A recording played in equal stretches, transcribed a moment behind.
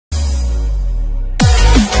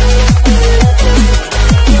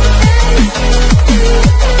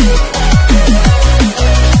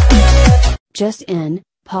Just in,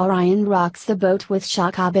 Paul Ryan rocks the boat with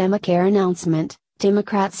shock Obamacare announcement,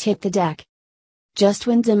 Democrats hit the deck. Just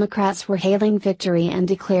when Democrats were hailing victory and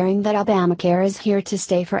declaring that Obamacare is here to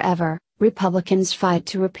stay forever, Republicans' fight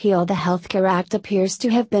to repeal the Healthcare Act appears to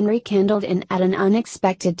have been rekindled at an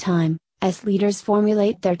unexpected time, as leaders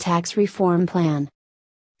formulate their tax reform plan.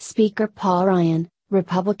 Speaker Paul Ryan,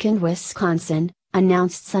 Republican Wisconsin,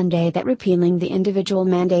 announced Sunday that repealing the individual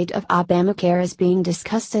mandate of Obamacare is being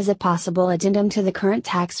discussed as a possible addendum to the current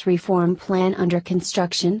tax reform plan under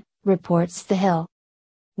construction, reports The Hill.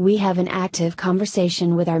 We have an active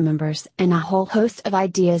conversation with our members and a whole host of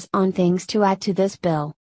ideas on things to add to this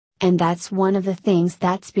bill. And that's one of the things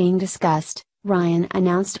that's being discussed, Ryan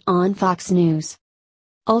announced on Fox News.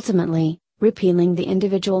 Ultimately, repealing the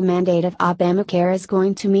individual mandate of Obamacare is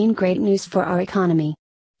going to mean great news for our economy.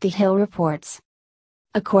 The Hill reports.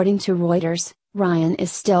 According to Reuters, Ryan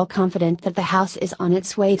is still confident that the House is on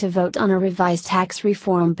its way to vote on a revised tax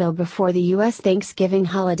reform bill before the U.S. Thanksgiving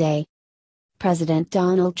holiday. President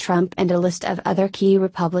Donald Trump and a list of other key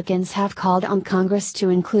Republicans have called on Congress to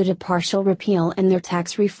include a partial repeal in their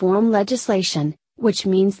tax reform legislation, which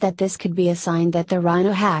means that this could be a sign that the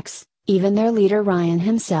Rhino hacks, even their leader Ryan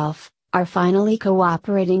himself, are finally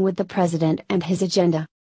cooperating with the president and his agenda.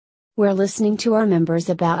 We're listening to our members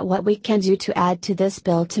about what we can do to add to this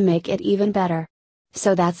bill to make it even better.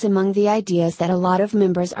 So that's among the ideas that a lot of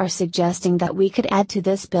members are suggesting that we could add to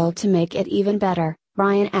this bill to make it even better,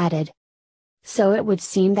 Ryan added. So it would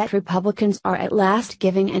seem that Republicans are at last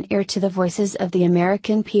giving an ear to the voices of the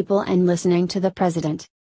American people and listening to the president.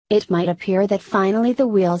 It might appear that finally the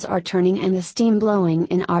wheels are turning and the steam blowing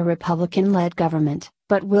in our Republican-led government,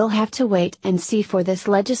 but we'll have to wait and see for this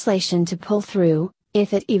legislation to pull through,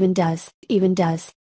 if it even does.